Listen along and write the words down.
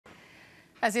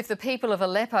As if the people of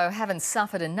Aleppo haven't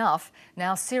suffered enough,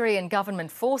 now Syrian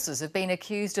government forces have been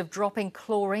accused of dropping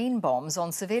chlorine bombs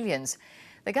on civilians.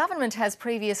 The government has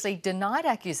previously denied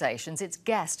accusations it's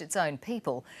gassed its own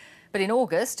people. But in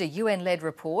August, a UN-led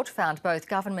report found both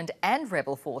government and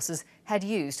rebel forces had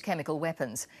used chemical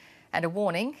weapons. And a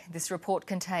warning, this report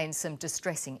contains some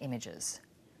distressing images.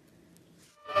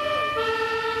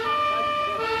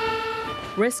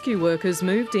 Rescue workers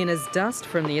moved in as dust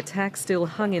from the attack still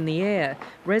hung in the air.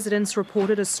 Residents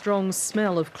reported a strong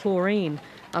smell of chlorine.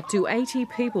 Up to 80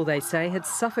 people, they say, had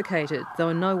suffocated,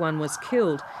 though no one was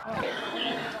killed.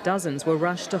 Dozens were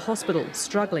rushed to hospital,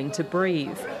 struggling to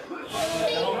breathe.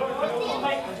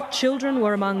 Children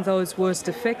were among those worst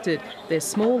affected, their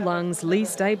small lungs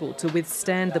least able to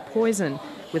withstand the poison.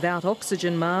 Without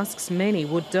oxygen masks, many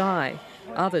would die.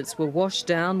 Others were washed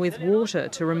down with water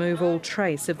to remove all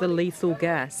trace of the lethal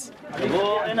gas.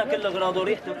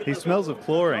 He smells of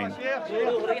chlorine.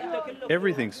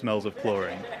 Everything smells of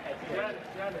chlorine.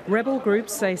 Rebel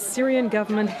groups say Syrian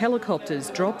government helicopters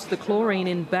dropped the chlorine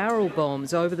in barrel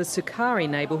bombs over the Sukari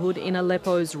neighbourhood in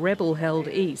Aleppo's rebel-held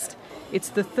east. It's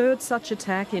the third such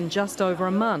attack in just over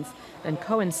a month and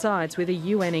coincides with a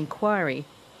UN inquiry.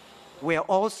 We are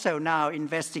also now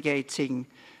investigating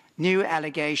new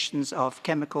allegations of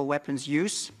chemical weapons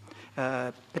use,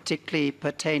 particularly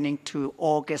pertaining to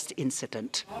August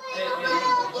incident.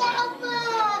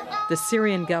 The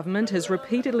Syrian government has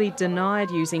repeatedly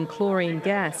denied using chlorine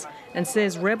gas and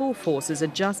says rebel forces are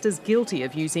just as guilty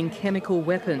of using chemical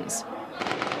weapons.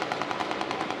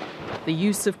 The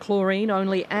use of chlorine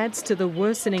only adds to the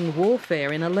worsening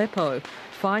warfare in Aleppo.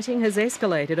 Fighting has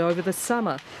escalated over the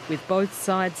summer, with both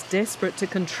sides desperate to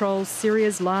control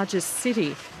Syria's largest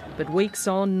city. But weeks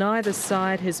on, neither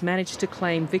side has managed to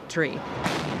claim victory.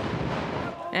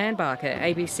 Anne Barker,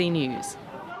 ABC News.